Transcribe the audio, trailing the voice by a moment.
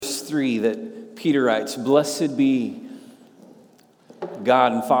3 that Peter writes, "Blessed be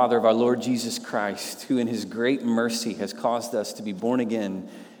God and Father of our Lord Jesus Christ, who in his great mercy has caused us to be born again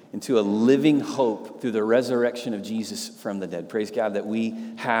into a living hope through the resurrection of Jesus from the dead." Praise God that we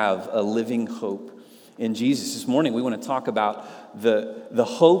have a living hope in Jesus. This morning we want to talk about the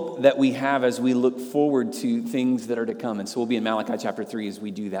hope that we have as we look forward to things that are to come. And so we'll be in Malachi chapter 3 as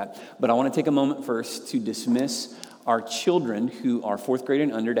we do that. But I want to take a moment first to dismiss our children who are fourth grade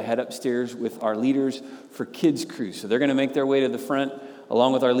and under to head upstairs with our leaders for Kids Cruise. So they're going to make their way to the front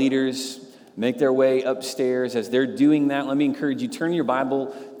along with our leaders, make their way upstairs. As they're doing that, let me encourage you, turn your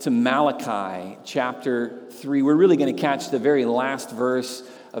Bible to Malachi chapter 3. We're really going to catch the very last verse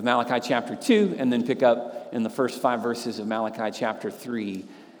of Malachi chapter 2 and then pick up in the first 5 verses of Malachi chapter 3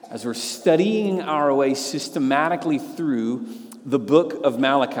 as we're studying our way systematically through the book of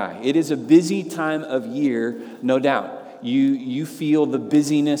Malachi. It is a busy time of year, no doubt. You feel the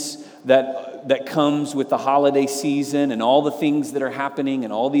busyness that comes with the holiday season and all the things that are happening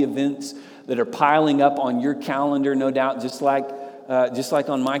and all the events that are piling up on your calendar, no doubt. Just like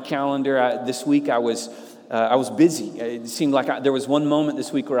on my calendar, this week I was busy. It seemed like there was one moment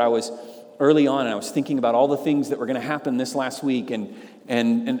this week where I was early on and I was thinking about all the things that were going to happen this last week and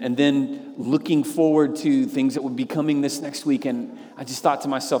then looking forward to things that would be coming this next week. And I just thought to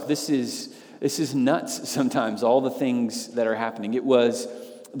myself, this is nuts sometimes, all the things that are happening. It was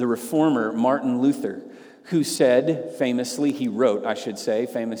the reformer Martin Luther who said famously, he wrote, I should say,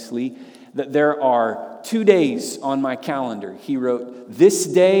 famously, that there are 2 days on my calendar. He wrote, this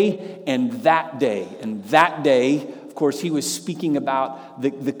day and that day. And that day, of course, he was speaking about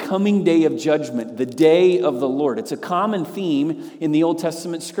the coming day of judgment, the day of the Lord. It's a common theme in the Old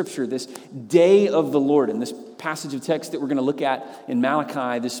Testament scripture, this day of the Lord. And this passage of text that we're going to look at in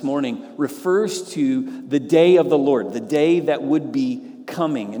Malachi this morning refers to the day of the Lord, the day that would be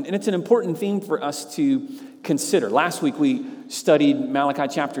coming. And it's an important theme for us to consider. Last week we studied Malachi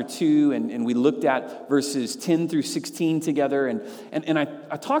chapter 2 and we looked at verses 10 through 16 together. And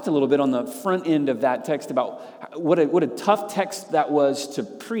I talked a little bit on the front end of that text about what a tough text that was to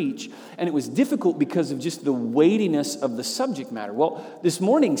preach. And it was difficult because of just the weightiness of the subject matter. Well, this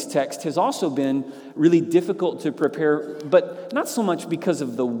morning's text has also been really difficult to prepare, but not so much because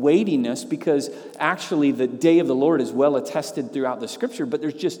of the weightiness, because actually the day of the Lord is well attested throughout the scripture, but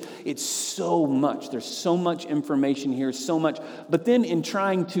it's so much. There's so much information here, so much. But then in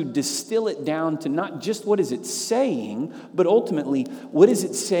trying to distill it down to not just what is it saying, but ultimately, what is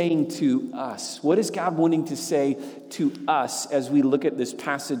it saying to us? What is God wanting to say to us as we look at this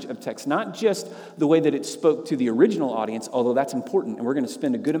passage of text? Not just the way that it spoke to the original audience, although that's important, and we're going to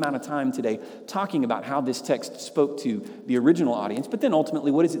spend a good amount of time today talking about how this text spoke to the original audience, but then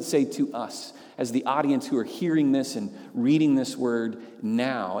ultimately, what does it say to us as the audience who are hearing this and reading this word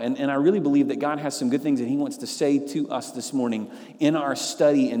now? And I really believe that God has some good things that he wants to say to us this morning in our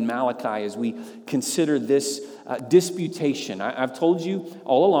study in Malachi as we consider this disputation. I've told you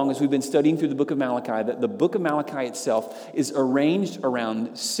all along as we've been studying through the book of Malachi that the book of Malachi itself is arranged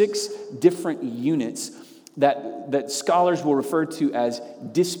around 6 different units that scholars will refer to as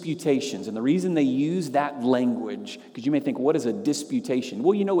disputations. And the reason they use that language, because you may think, what is a disputation?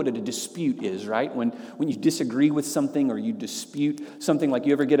 Well, you know what a dispute is, right? When you disagree with something or you dispute something, like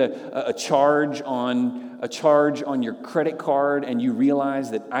you ever get a charge on your credit card and you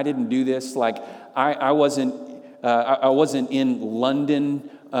realize that I didn't do this, like I wasn't in London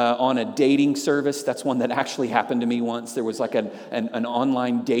on a dating service. That's one that actually happened to me once. There was like an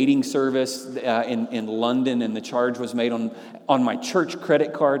online dating service in London, and the charge was made on my church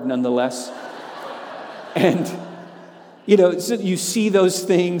credit card nonetheless. And so you see those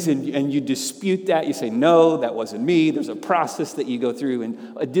things and you dispute that. You say, no, that wasn't me. There's a process that you go through,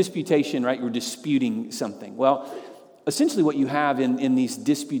 and a disputation, right? You're disputing something. Well, essentially what you have in these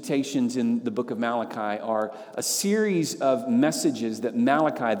disputations in the book of Malachi are a series of messages that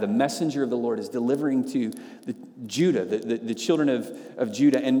Malachi, the messenger of the Lord, is delivering to Judah, the children of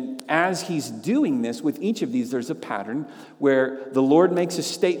Judah. And as he's doing this, with each of these, there's a pattern where the Lord makes a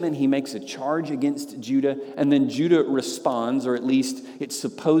statement, he makes a charge against Judah, and then Judah responds, or at least it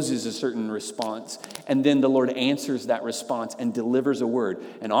supposes a certain response. And then the Lord answers that response and delivers a word.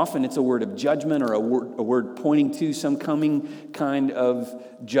 And often it's a word of judgment or a word pointing to some coming kind of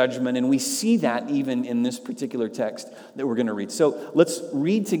judgment. And we see that even in this particular text that we're going to read. So let's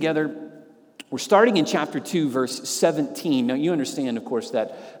read together We're starting in chapter 2, verse 17. Now, you understand, of course,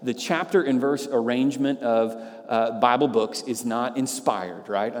 that the chapter and verse arrangement of Bible books is not inspired,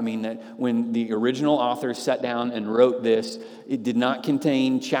 right? I mean, that when the original author sat down and wrote this, it did not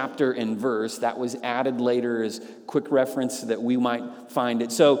contain chapter and verse. That was added later as quick reference so that we might find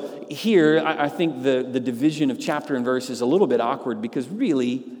it. So here, I think the division of chapter and verse is a little bit awkward because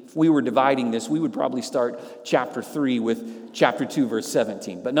really, if we were dividing this, we would probably start chapter 3 with chapter 2, verse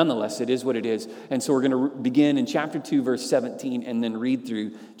 17. But nonetheless, it is what it is. And so we're going to begin in chapter 2, verse 17, and then read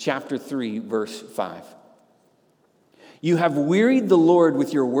through chapter 3, verse 5. You have wearied the Lord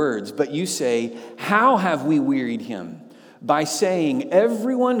with your words, but you say, how have we wearied him? By saying,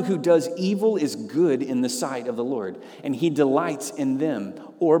 everyone who does evil is good in the sight of the Lord, and he delights in them.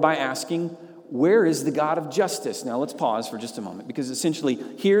 Or by asking, where is the God of justice? Now let's pause for just a moment, because essentially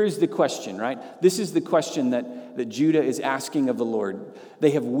here's the question, right? This is the question that Judah is asking of the Lord.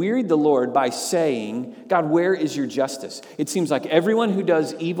 They have wearied the Lord by saying, God, where is your justice? It seems like everyone who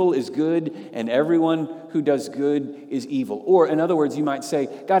does evil is good, and everyone who does good is evil. Or in other words, you might say,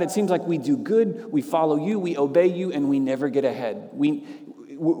 God, it seems like we do good, we follow you, we obey you, and we never get ahead.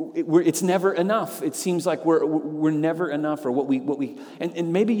 It's never enough. It seems like we're never enough, or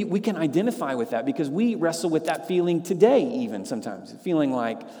and maybe we can identify with that because we wrestle with that feeling today, even sometimes, feeling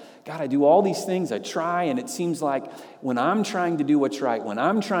like, God, I do all these things, I try, and it seems like when I'm trying to do what's right, when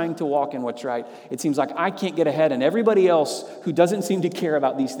I'm trying to walk in what's right, it seems like I can't get ahead, and everybody else who doesn't seem to care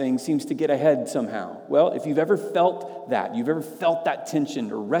about these things seems to get ahead somehow. Well, if you've ever felt that, you've ever felt that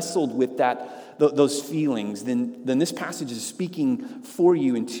tension or wrestled with those feelings, then this passage is speaking for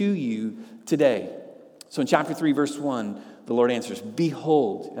you and to you today. So in chapter 3, verse 1, the Lord answers,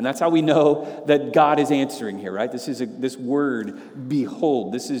 behold. And that's how we know that God is answering here, right? This word,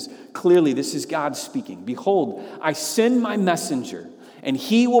 behold. This is God speaking. Behold, I send my messenger, and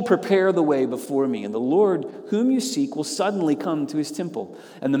he will prepare the way before me. And the Lord whom you seek will suddenly come to his temple.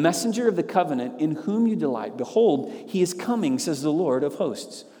 And the messenger of the covenant in whom you delight, behold, he is coming, says the Lord of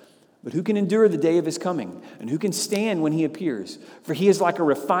hosts. But who can endure the day of his coming? And who can stand when he appears? For he is like a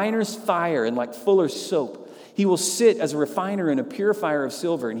refiner's fire and like fuller's soap. He will sit as a refiner and a purifier of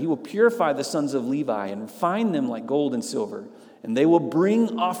silver, and he will purify the sons of Levi and refine them like gold and silver. And they will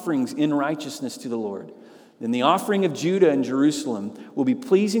bring offerings in righteousness to the Lord. Then the offering of Judah and Jerusalem will be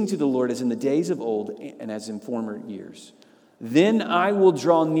pleasing to the Lord as in the days of old and as in former years. Then I will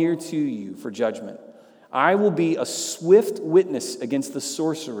draw near to you for judgment. I will be a swift witness against the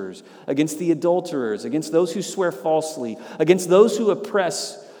sorcerers, against the adulterers, against those who swear falsely, against those who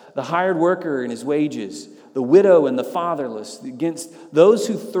oppress the hired worker and his wages, the widow and the fatherless, against those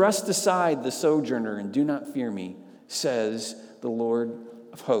who thrust aside the sojourner and do not fear me, says the Lord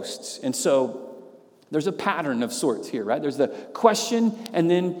of hosts. And so there's a pattern of sorts here, right? There's the question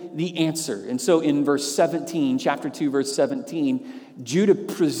and then the answer. And so in verse 17, chapter 2, verse 17, Judah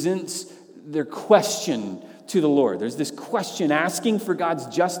presents their question to the Lord. There's this question asking for God's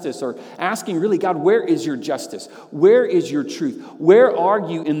justice, or asking really, God, where is your justice? Where is your truth? Where are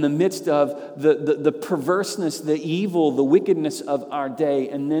you in the midst of the perverseness, the evil, the wickedness of our day?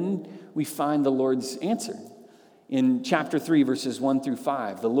 And then we find the Lord's answer. In chapter 3, verses 1 through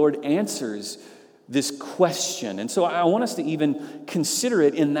 5, the Lord answers this question. And so I want us to even consider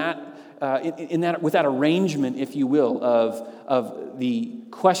it in that with that arrangement, if you will, of the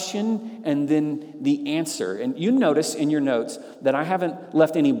question and then the answer. And you notice in your notes that I haven't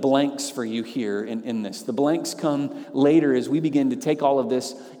left any blanks for you here in this. The blanks come later as we begin to take all of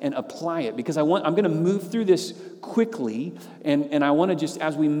this and apply it, because I'm going to move through this quickly, and I want to just,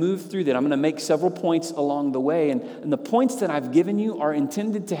 as we move through that, I'm going to make several points along the way, and the points that I've given you are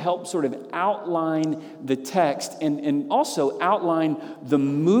intended to help sort of outline the text and also outline the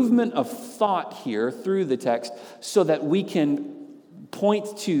movement of thought here through the text so that we can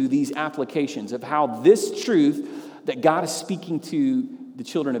point to these applications of how this truth that God is speaking to the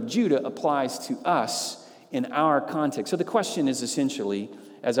children of Judah applies to us in our context. So the question is essentially,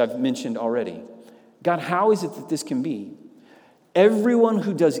 as I've mentioned already, God, how is it that this can be? Everyone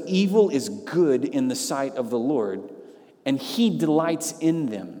who does evil is good in the sight of the Lord, and he delights in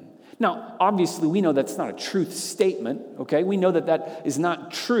them. Now, obviously, we know that's not a truth statement, okay? We know that that is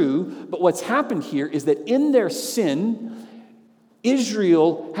not true, but what's happened here is that in their sin,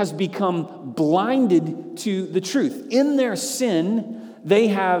 Israel has become blinded to the truth. In their sin,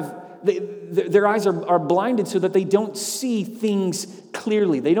 their eyes are blinded so that they don't see things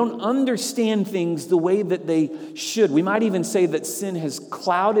clearly. They don't understand things the way that they should. We might even say that sin has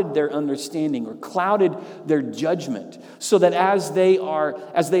clouded their understanding or clouded their judgment, so that as they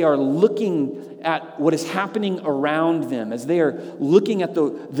are looking at what is happening around them, as they are looking at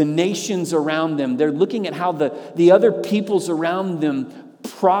the nations around them, they're looking at how the other peoples around them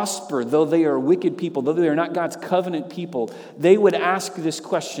prosper, though they are wicked people, though they are not God's covenant people, they would ask this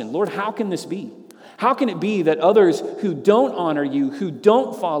question, Lord, how can this be? How can it be that others who don't honor you, who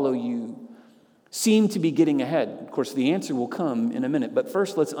don't follow you, seem to be getting ahead? Of course, the answer will come in a minute, but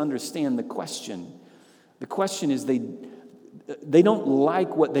first let's understand the question. The question is they don't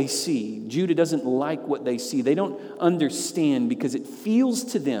like what they see. Judah doesn't like what they see. They don't understand because it feels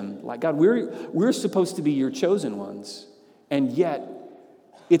to them like, God, we're supposed to be your chosen ones, and yet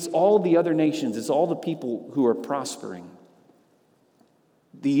it's all the other nations, it's all the people who are prospering.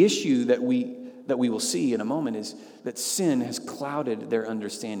 The issue that we will see in a moment is that sin has clouded their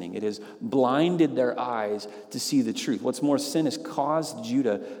understanding. It has blinded their eyes to see the truth. What's more, sin has caused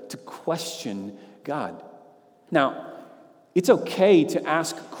Judah to question God. Now, it's okay to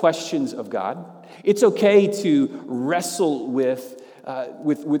ask questions of God. It's okay to wrestle with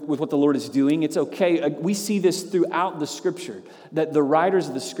what the Lord is doing. It's okay. We see this throughout the Scripture, that the writers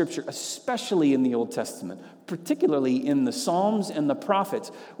of the Scripture, especially in the Old Testament, particularly in the Psalms and the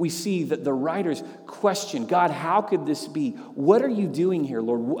prophets, we see that the writers question, God, how could this be? What are you doing here,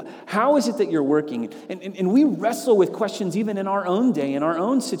 Lord? How is it that you're working? And we wrestle with questions even in our own day, in our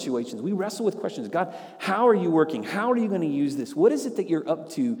own situations. We wrestle with questions. God, how are you working? How are you going to use this? What is it that you're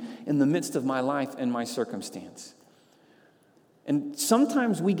up to in the midst of my life and my circumstance? And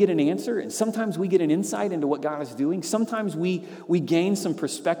sometimes we get an answer, and sometimes we get an insight into what God is doing. Sometimes we gain some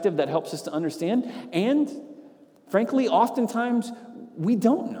perspective that helps us to understand. And frankly, oftentimes we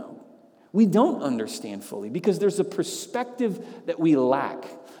don't know. We don't understand fully because there's a perspective that we lack.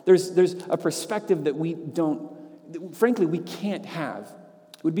 There's a perspective that we can't have.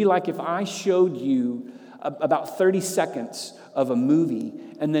 It would be like if I showed you about 30 seconds of a movie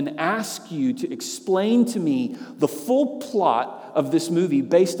and then ask you to explain to me the full plot of this movie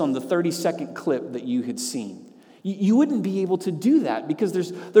based on the 30-second clip that you had seen. You wouldn't be able to do that because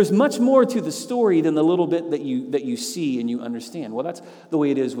there's much more to the story than the little bit that you see and you understand. Well, that's the way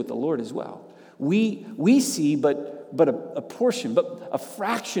it is with the Lord as well. We see but a portion, but a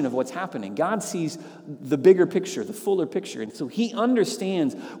fraction of what's happening. God sees the bigger picture, the fuller picture. And so he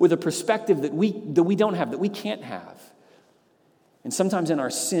understands with a perspective that we don't have, that we can't have. And sometimes in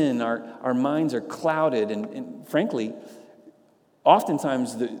our sin, our minds are clouded. And frankly,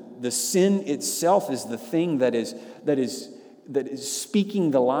 oftentimes the sin itself is the thing that is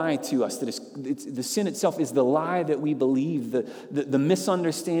speaking the lie to us. The sin itself is the lie that we believe, the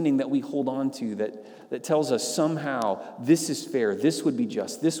misunderstanding that we hold on to that tells us somehow this is fair, this would be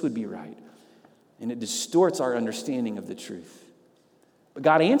just, this would be right. And it distorts our understanding of the truth. But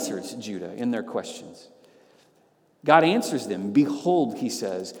God answers Judah in their questions. God answers them. Behold, he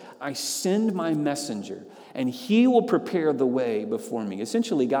says, I send my messenger, and he will prepare the way before me.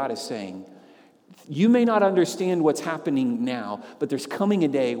 Essentially, God is saying, you may not understand what's happening now, but there's coming a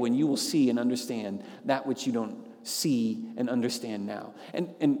day when you will see and understand that which you don't see and understand now.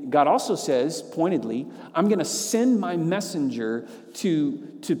 And God also says, pointedly, I'm going to send my messenger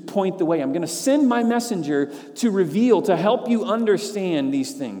to point the way. I'm going to send my messenger to reveal, to help you understand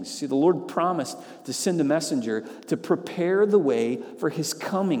these things. See, the Lord promised to send a messenger to prepare the way for his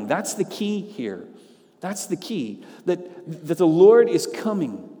coming. That's the key here. That's the key, that the Lord is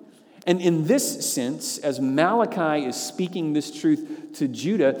coming. And in this sense, as Malachi is speaking this truth to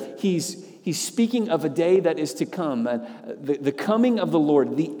Judah, he's speaking of a day that is to come, the coming of the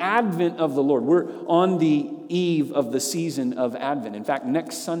Lord, the advent of the Lord. We're on the eve of the season of Advent. In fact,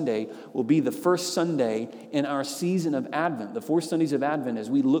 next Sunday will be the first Sunday in our season of Advent, the 4 Sundays of Advent, as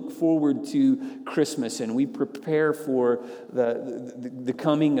we look forward to Christmas and we prepare for the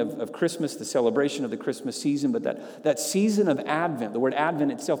coming of Christmas, the celebration of the Christmas season. But that season of Advent, the word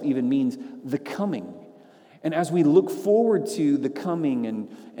Advent itself even means the coming. And as we look forward to the coming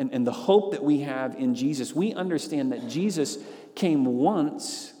and the hope that we have in Jesus, we understand that Jesus came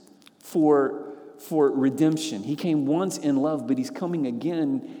once for redemption. He came once in love, but he's coming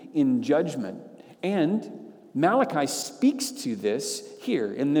again in judgment. And Malachi speaks to this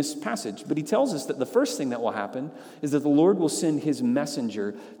here in this passage, but he tells us that the first thing that will happen is that the Lord will send his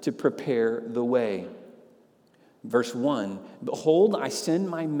messenger to prepare the way. Verse 1, behold, I send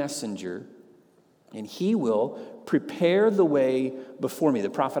my messenger, and he will prepare the way before me. The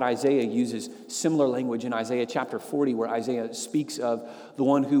prophet Isaiah uses similar language in Isaiah chapter 40, where Isaiah speaks of the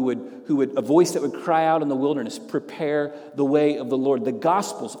one who would a voice that would cry out in the wilderness, prepare the way of the Lord. The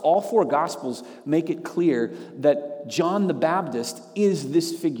Gospels, all four Gospels, make it clear that John the Baptist is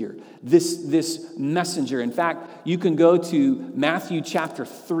this figure, this messenger. In fact, you can go to Matthew chapter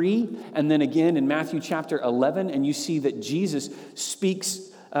 3 and then again in Matthew chapter 11, and you see that Jesus speaks.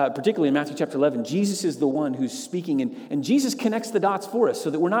 Particularly in Matthew chapter 11, Jesus is the one who's speaking, and Jesus connects the dots for us so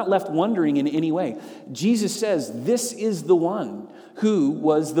that we're not left wondering in any way. Jesus says, this is the one who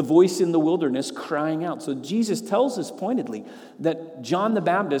was the voice in the wilderness crying out. So Jesus tells us pointedly that John the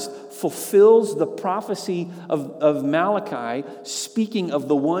Baptist fulfills the prophecy of Malachi, speaking of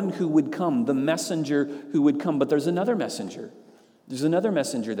the one who would come, the messenger who would come. But there's another messenger. There's another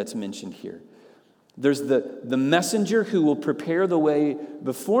messenger that's mentioned here. There's the messenger who will prepare the way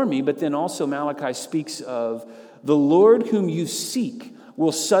before me, but then also Malachi speaks of the Lord whom you seek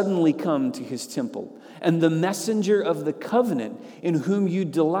will suddenly come to his temple, and the messenger of the covenant in whom you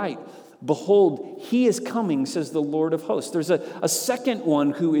delight. Behold, he is coming, says the Lord of hosts. There's a second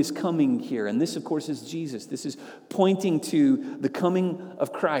one who is coming here, and this, of course, is Jesus. This is pointing to the coming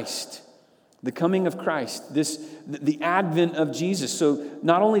of Christ. The coming of Christ, the advent of Jesus. So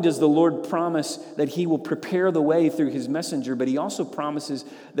not only does the Lord promise that he will prepare the way through his messenger, but he also promises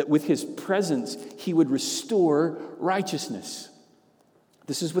that with his presence, he would restore righteousness.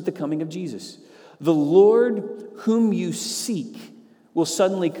 This is with the coming of Jesus. The Lord whom you seek will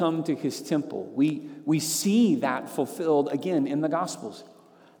suddenly come to his temple. We see that fulfilled again in the Gospels.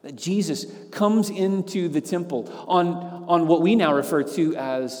 That Jesus comes into the temple on what we now refer to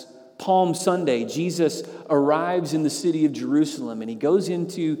as Palm Sunday. Jesus arrives in the city of Jerusalem and he goes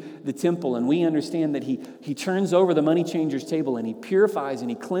into the temple, and we understand that he turns over the money changer's table and he purifies and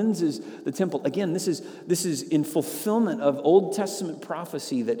he cleanses the temple. Again, this is in fulfillment of Old Testament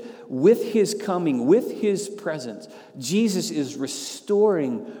prophecy that with his coming, with his presence, Jesus is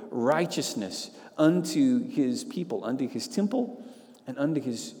restoring righteousness unto his people, unto his temple and unto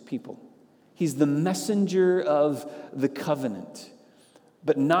his people. He's the messenger of the covenant.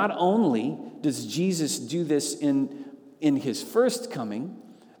 But not only does Jesus do this in his first coming,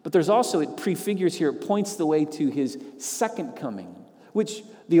 but there's also, it prefigures here, it points the way to his second coming, which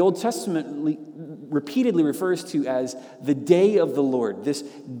the Old Testament repeatedly refers to as the day of the Lord, this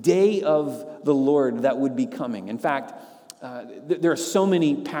day of the Lord that would be coming. In fact, there are so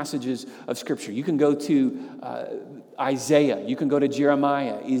many passages of Scripture. You can go to Isaiah, you can go to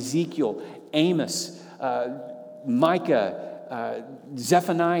Jeremiah, Ezekiel, Amos, Micah,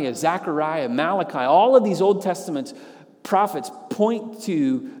 Zephaniah, Zechariah, Malachi. All of these Old Testament prophets point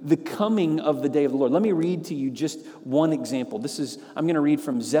to the coming of the day of the Lord. Let me read to you just one example. I'm going to read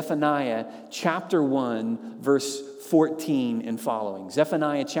from Zephaniah chapter 1, verse 14 and following.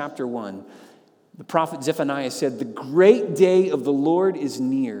 Zephaniah chapter 1. The prophet Zephaniah said, "The great day of the Lord is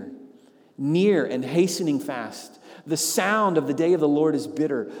near and hastening fast. The sound of the day of the Lord is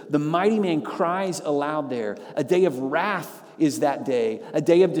bitter. The mighty man cries aloud there. A day of wrath is that day, a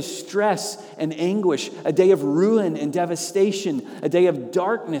day of distress and anguish, a day of ruin and devastation, a day of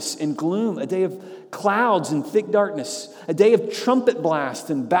darkness and gloom, a day of clouds and thick darkness, a day of trumpet blast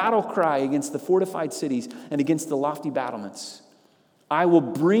and battle cry against the fortified cities and against the lofty battlements. I will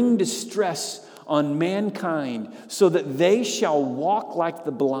bring distress on mankind so that they shall walk like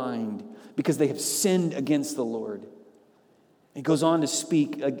the blind, because they have sinned against the Lord." He goes on to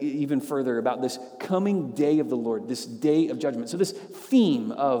speak even further about this coming day of the Lord, this day of judgment. So this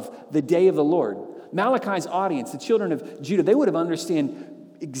theme of the day of the Lord, Malachi's audience, the children of Judah, they would have understood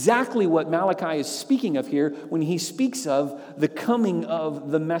exactly what Malachi is speaking of here when he speaks of the coming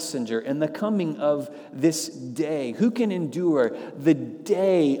of the messenger and the coming of this day. Who can endure the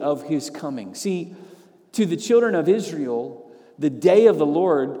day of his coming? See, to the children of Israel, the day of the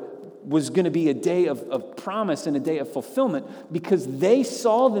Lord was going to be a day of promise and a day of fulfillment, because they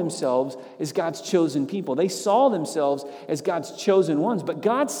saw themselves as God's chosen people. They saw themselves as God's chosen ones. But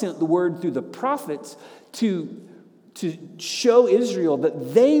God sent the word through the prophets to show Israel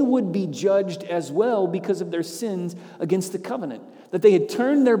that they would be judged as well because of their sins against the covenant. That they had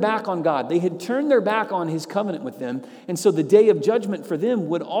turned their back on God. They had turned their back on his covenant with them. And so the day of judgment for them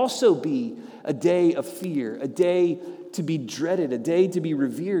would also be a day of fear, a day to be dreaded, a day to be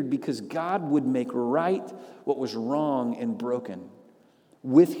revered, because God would make right what was wrong and broken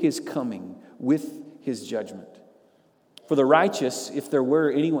with his coming, with his judgment. For the righteous, if there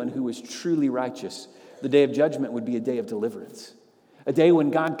were anyone who was truly righteous, the day of judgment would be a day of deliverance. A day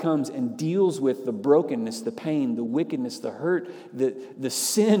when God comes and deals with the brokenness, the pain, the wickedness, the hurt, the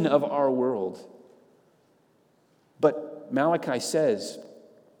sin of our world. But Malachi says,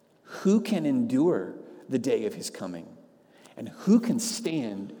 who can endure the day of his coming? And who can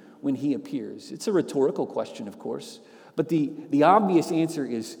stand when he appears? It's a rhetorical question, of course. But the obvious answer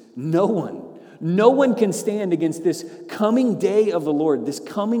is no one. No one can stand against this coming day of the Lord, this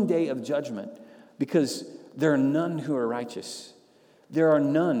coming day of judgment, because there are none who are righteous. There are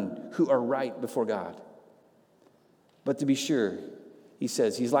none who are right before God. But to be sure, he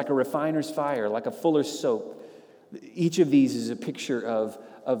says, he's like a refiner's fire, like a fuller's soap. Each of these is a picture of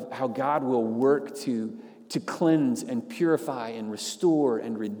how God will work to cleanse and purify and restore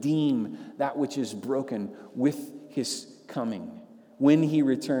and redeem that which is broken with his coming when he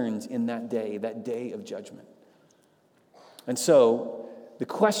returns in that day of judgment. And so the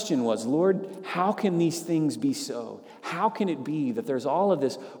question was, Lord, how can these things be so? How can it be that there's all of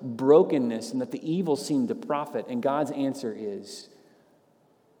this brokenness and that the evil seem to profit? And God's answer is,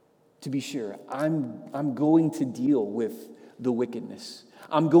 to be sure, I'm going to deal with the wickedness.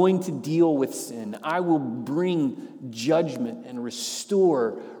 I'm going to deal with sin. I will bring judgment and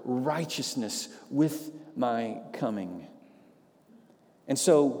restore righteousness with my coming. And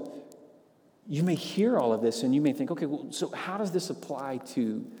so you may hear all of this and you may think, okay, well, so how does this apply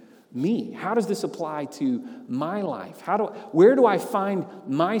to me? How does this apply to my life? Where do I find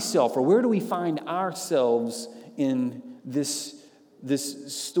myself, or where do we find ourselves in this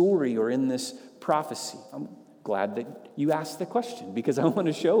story or in this prophecy? I'm glad that you asked the question, because I want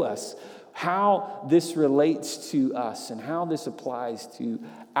to show us how this relates to us and how this applies to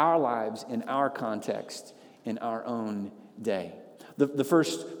our lives in our context in our own day. The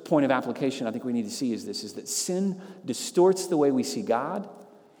first point of application I think we need to see is that sin distorts the way we see God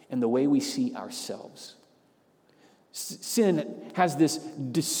and the way we see ourselves. Sin has this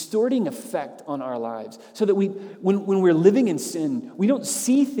distorting effect on our lives, so that when we're living in sin, we don't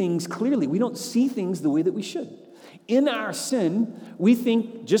see things clearly. We don't see things the way that we should. In our sin, we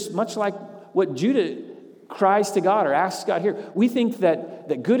think, just much like what Judah cries to God or asks God here, we think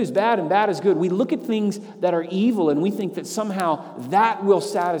that good is bad and bad is good. We look at things that are evil and we think that somehow that will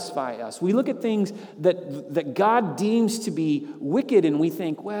satisfy us. We look at things that God deems to be wicked and we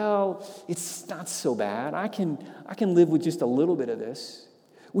think, well, it's not so bad. I can live with just a little bit of this.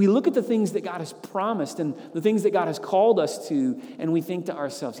 We look at the things that God has promised and the things that God has called us to, and we think to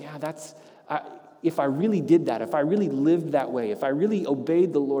ourselves, yeah, if I really did that, if I really lived that way, if I really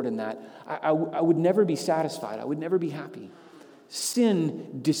obeyed the Lord in that, I would never be satisfied. I would never be happy.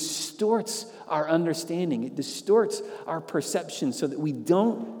 Sin distorts our understanding. It distorts our perception so that we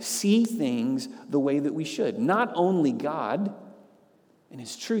don't see things the way that we should. Not only God and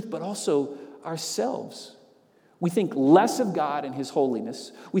his truth, but also ourselves. We think less of God and his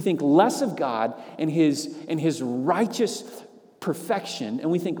holiness. We think less of God and his righteous perfection, and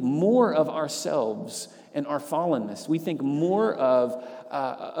we think more of ourselves and our fallenness. We think more of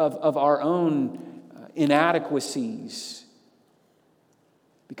our own inadequacies,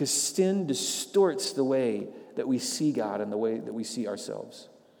 because sin distorts the way that we see God and the way that we see ourselves.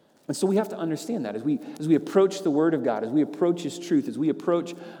 And so we have to understand that as we approach the Word of God, as we approach his truth, as we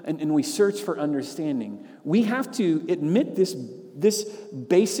approach and we search for understanding, we have to admit this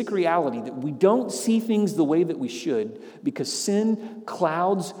basic reality that we don't see things the way that we should, because sin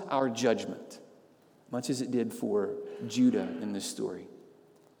clouds our judgment, much as it did for Judah in this story.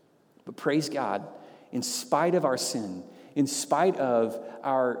 But praise God, in spite of our sin, in spite of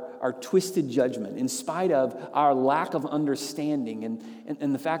our twisted judgment, in spite of our lack of understanding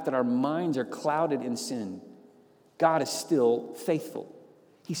and the fact that our minds are clouded in sin, God is still faithful.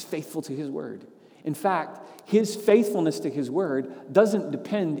 He's faithful to his word. In fact, his faithfulness to his word doesn't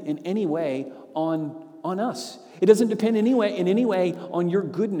depend in any way on us. It doesn't depend in any way on your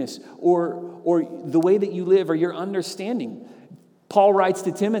goodness or the way that you live or your understanding. Paul writes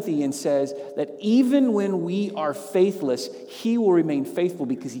to Timothy and says that even when we are faithless, he will remain faithful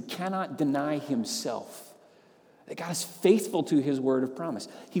because he cannot deny himself. That God is faithful to his word of promise.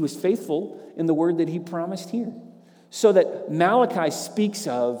 He was faithful in the word that he promised here. So that Malachi speaks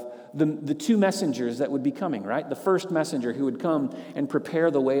of the two messengers that would be coming, right? The first messenger who would come and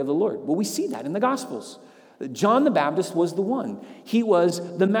prepare the way of the Lord. Well, we see that in the Gospels. John the Baptist was the one. He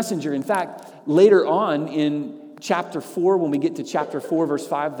was the messenger. In fact, later on in chapter 4, when we get to chapter 4, verse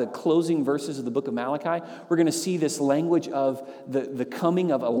 5, the closing verses of the book of Malachi, we're going to see this language of the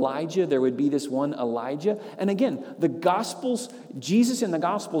coming of Elijah. There would be this one Elijah. And again, the Gospels, Jesus in the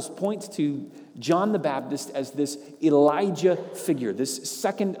Gospels points to John the Baptist as this Elijah figure, this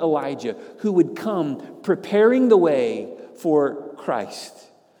second Elijah who would come preparing the way for Christ.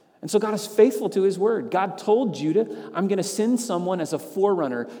 And so God is faithful to his word. God told Judah, I'm going to send someone as a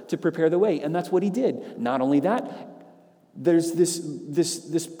forerunner to prepare the way. And that's what he did. Not only that, there's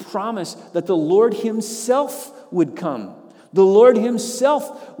this promise that the Lord himself would come. The Lord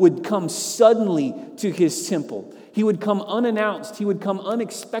himself would come suddenly to his temple. He would come unannounced. He would come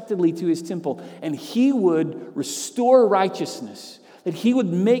unexpectedly to his temple. And he would restore righteousness. That he would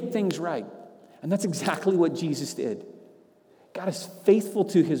make things right. And that's exactly what Jesus did. God is faithful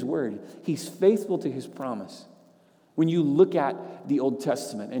to his word. He's faithful to his promise. When you look at the Old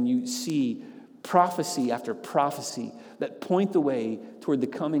Testament and you see prophecy after prophecy that point the way toward the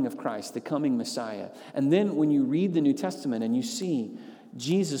coming of Christ, the coming Messiah. And then when you read the New Testament and you see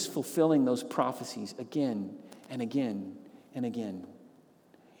Jesus fulfilling those prophecies again and again and again,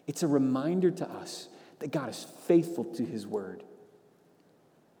 it's a reminder to us that God is faithful to his word.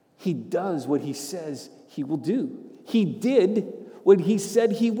 He does what he says he will do. He did what he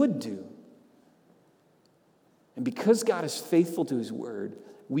said he would do. And because God is faithful to his word,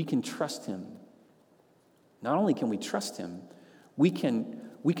 we can trust him. Not only can we trust him, we can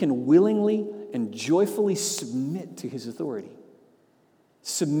willingly and joyfully submit to his authority.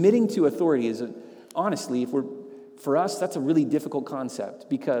 Submitting to authority is, honestly, for us, that's a really difficult concept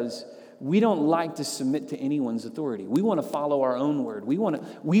because we don't like to submit to anyone's authority. We want to follow our own word. We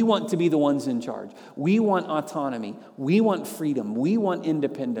want to be the ones in charge. We want autonomy. We want freedom. We want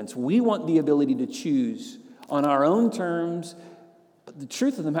independence. We want the ability to choose on our own terms. But the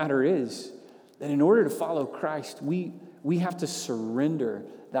truth of the matter is that in order to follow Christ, we have to surrender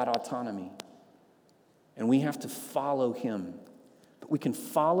that autonomy. And we have to follow him. But we can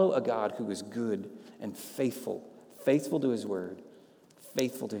follow a God who is good and faithful to his word,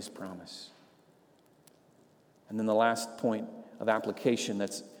 faithful to his promise. And then the last point of application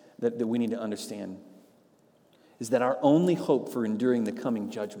that we need to understand is that our only hope for enduring the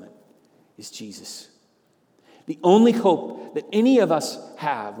coming judgment is Jesus. The only hope that any of us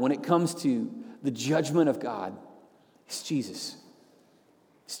have when it comes to the judgment of God is Jesus.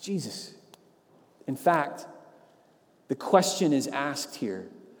 It's Jesus. In fact, the question is asked here,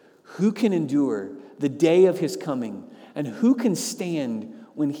 who can endure the day of his coming? And who can stand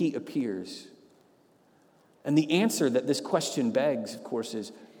when he appears? And the answer that this question begs, of course,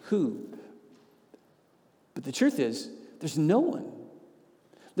 is who? But the truth is, there's no one.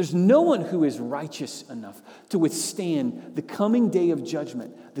 There's no one who is righteous enough to withstand the coming day of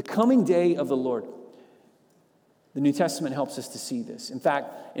judgment, the coming day of the Lord. The New Testament helps us to see this. In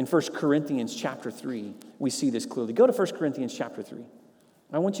fact, in 1 Corinthians chapter 3, we see this clearly. Go to 1 Corinthians chapter 3.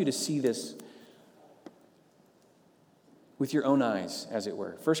 I want you to see this with your own eyes, as it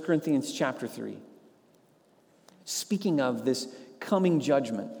were. 1 Corinthians chapter 3. Speaking of this coming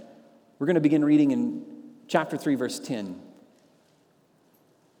judgment, we're going to begin reading in chapter 3, verse 10.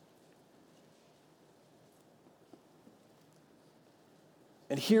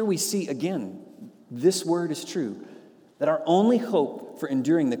 And here we see again, this word is true, that our only hope for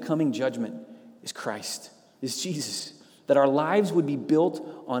enduring the coming judgment is Christ, is Jesus. That our lives would be built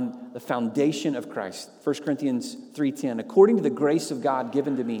on the foundation of Christ. 1 Corinthians 3:10, according to the grace of God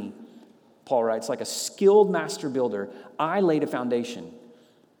given to me, Paul writes, like a skilled master builder, I laid a foundation,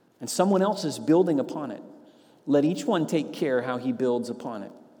 and someone else is building upon it. Let each one take care how he builds upon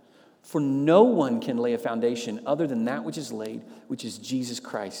it. For no one can lay a foundation other than that which is laid, which is Jesus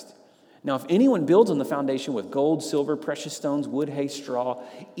Christ. Now, if anyone builds on the foundation with gold, silver, precious stones, wood, hay, straw,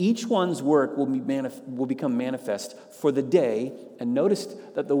 each one's work will become manifest for the day. And notice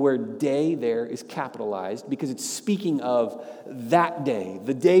that the word day there is capitalized because it's speaking of that day,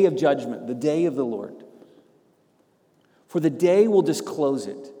 the day of judgment, the day of the Lord. For the day will disclose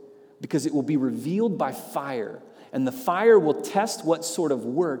it because it will be revealed by fire. And the fire will test what sort of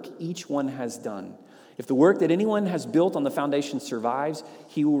work each one has done. If the work that anyone has built on the foundation survives,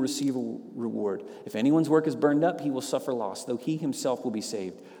 he will receive a reward. If anyone's work is burned up, he will suffer loss, though he himself will be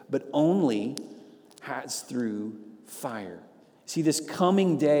saved, but only as through fire. See, this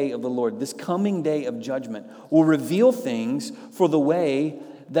coming day of the Lord, this coming day of judgment will reveal things for the way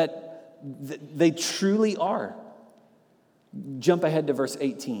that they truly are. Jump ahead to verse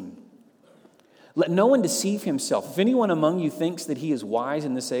 18. Let no one deceive himself. If anyone among you thinks that he is wise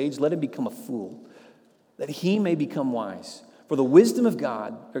in this age, let him become a fool, that he may become wise. For the wisdom of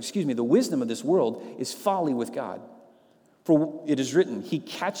the wisdom of this world is folly with God. For it is written, he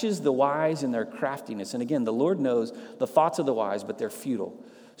catches the wise in their craftiness. And again, the Lord knows the thoughts of the wise, but they're futile.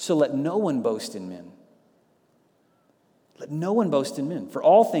 So let no one boast in men. Let no one boast in men, for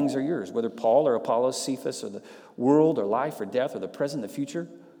all things are yours, whether Paul or Apollos, Cephas, or the world, or life, or death, or the present, the future,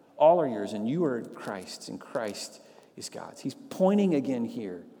 all are yours, and you are Christ's, and Christ is God's. He's pointing again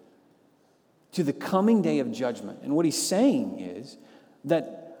here to the coming day of judgment. And what he's saying is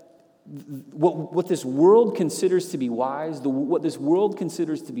that what this world considers to be wise, what this world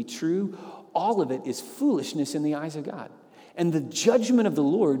considers to be true, all of it is foolishness in the eyes of God. And the judgment of the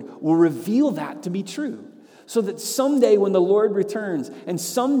Lord will reveal that to be true. So that someday when the Lord returns, and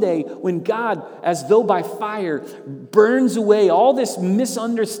someday when God, as though by fire, burns away all this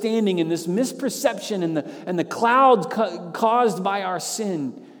misunderstanding and this misperception and the clouds caused by our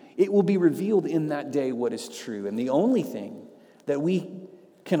sin, it will be revealed in that day what is true. And the only thing that we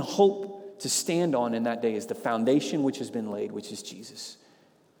can hope to stand on in that day is the foundation which has been laid, which is Jesus.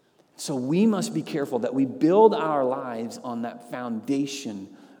 So we must be careful that we build our lives on that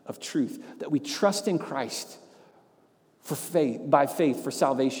foundation of truth, that we trust in Christ for faith, by faith for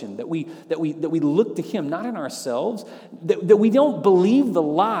salvation, that we look to him, not in ourselves, that we don't believe the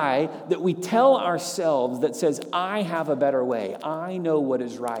lie that we tell ourselves that says, I have a better way, I know what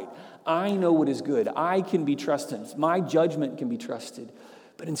is right, I know what is good, I can be trusted, my judgment can be trusted.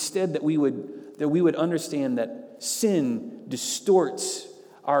 But instead that we would understand that sin distorts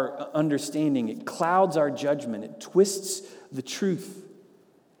our understanding, it clouds our judgment, it twists the truth.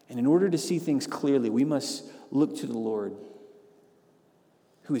 And in order to see things clearly, we must look to the Lord,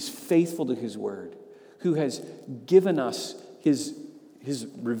 who is faithful to his word, who has given us his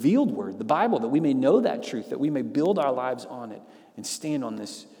revealed word, the Bible, that we may know that truth, that we may build our lives on it and stand on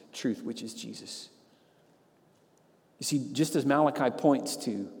this truth, which is Jesus. You see, just as Malachi points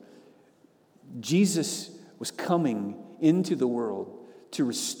to, Jesus was coming into the world to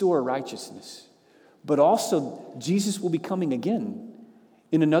restore righteousness, but also Jesus will be coming again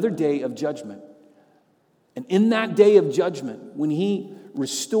in another day of judgment. And in that day of judgment, when he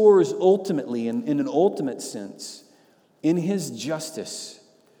restores ultimately, in an ultimate sense, in his justice,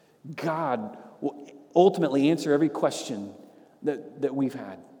 God will ultimately answer every question that we've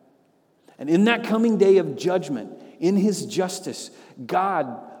had. And in that coming day of judgment, in his justice,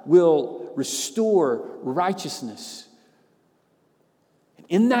 God will restore righteousness. And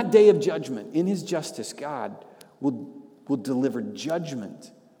in that day of judgment, in his justice, God will deliver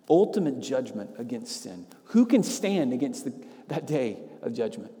judgment, ultimate judgment against sin. Who can stand against that day of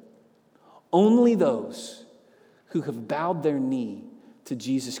judgment? Only those who have bowed their knee to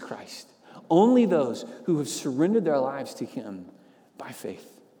Jesus Christ. Only those who have surrendered their lives to him by faith.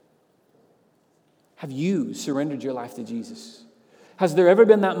 Have you surrendered your life to Jesus? Has there ever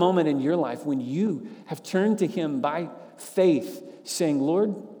been that moment in your life when you have turned to him by faith, saying,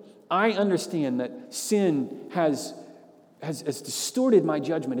 Lord, I understand that sin has distorted my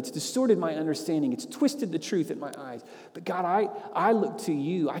judgment. It's distorted my understanding. It's twisted the truth in my eyes. But God, I look to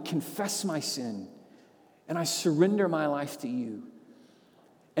you. I confess my sin. And I surrender my life to you.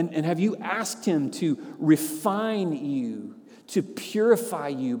 And have you asked him to refine you, to purify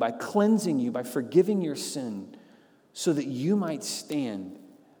you by cleansing you, by forgiving your sin, so that you might stand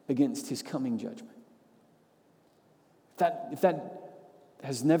against his coming judgment? If that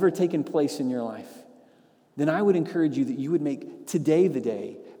has never taken place in your life, then I would encourage you that you would make today the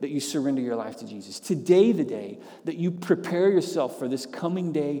day that you surrender your life to Jesus. Today the day that you prepare yourself for this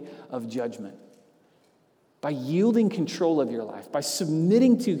coming day of judgment. By yielding control of your life, by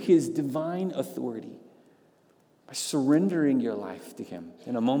submitting to his divine authority, by surrendering your life to him.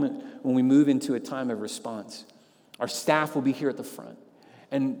 In a moment when we move into a time of response, our staff will be here at the front.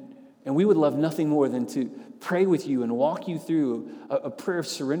 And we would love nothing more than to pray with you and walk you through a prayer of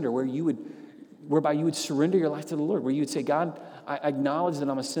surrender whereby you would surrender your life to the Lord, where you would say, God, I acknowledge that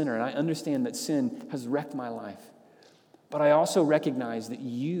I'm a sinner and I understand that sin has wrecked my life. But I also recognize that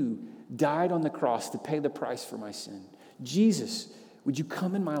you died on the cross to pay the price for my sin. Jesus, would you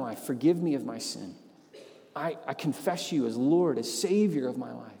come in my life? Forgive me of my sin. I confess you as Lord, as Savior of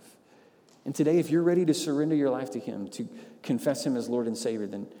my life. And today, if you're ready to surrender your life to him, to confess him as Lord and Savior,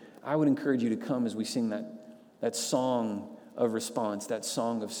 then I would encourage you to come as we sing that song of response, that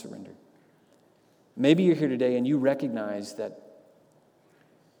song of surrender. Maybe you're here today and you recognize that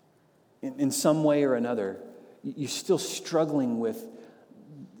in some way or another, you're still struggling with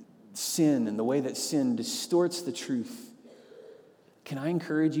sin and the way that sin distorts the truth. Can I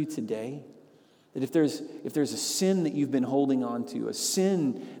encourage you today that if there's a sin that you've been holding on to, a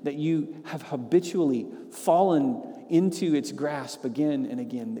sin that you have habitually fallen into its grasp again and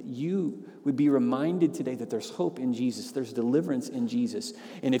again, that you would be reminded today that there's hope in Jesus, there's deliverance in Jesus.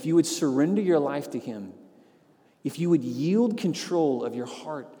 And if you would surrender your life to him, if you would yield control of your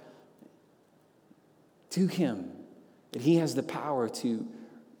heart to him, that he has the power to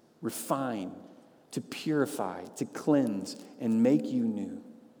refine, to purify, to cleanse, and make you new.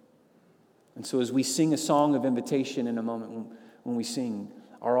 And so as we sing a song of invitation in a moment when we sing,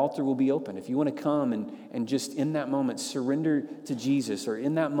 our altar will be open. If you want to come and just in that moment surrender to Jesus, or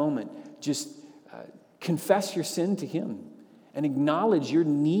in that moment just confess your sin to him and acknowledge your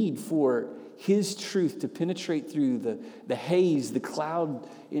need for his truth to penetrate through the haze, the cloud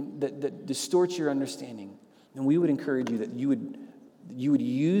that distorts your understanding, then we would encourage you that you would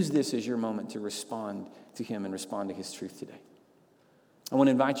use this as your moment to respond to him and respond to his truth today. I want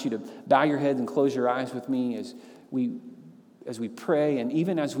to invite you to bow your heads and close your eyes with me as we pray. And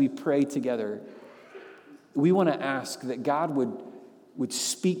even as we pray together, we want to ask that God would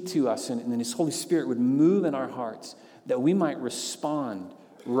speak to us and then his Holy Spirit would move in our hearts that we might respond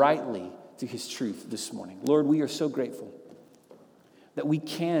rightly to his truth this morning. Lord, we are so grateful that we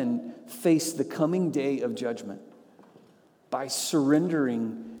can face the coming day of judgment by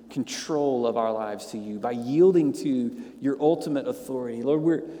surrendering control of our lives to you, by yielding to your ultimate authority. Lord,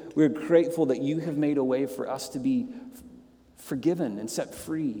 we're grateful that you have made a way for us to be forgiven and set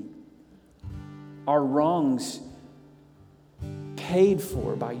free. Our wrongs paid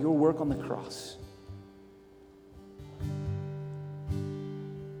for by your work on the cross.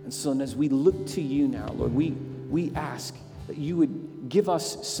 And so as we look to you now, Lord, we ask that you would give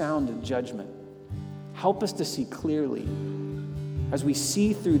us sound judgment. Help us to see clearly as we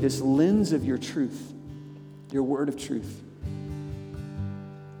see through this lens of your truth, your word of truth,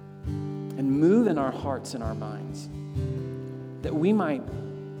 and move in our hearts and our minds, that we might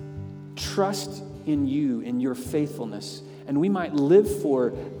trust in you, in your faithfulness, and we might live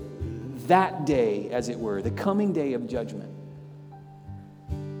for that day, as it were, the coming day of judgment.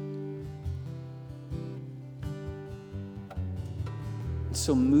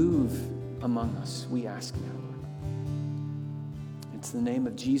 So move among us, we ask now. It's in the name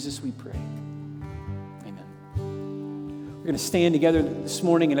of Jesus we pray. Amen. We're going to stand together this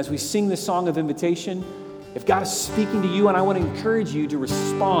morning, and as we sing this song of invitation, if God is speaking to you, and I want to encourage you to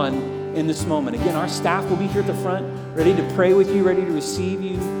respond in this moment. Again, our staff will be here at the front, ready to pray with you, ready to receive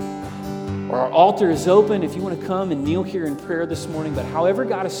you. Or our altar is open if you want to come and kneel here in prayer this morning. But however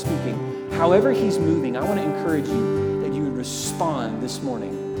God is speaking, however he's moving, I want to encourage you that you would respond this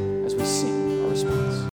morning as we sing our response.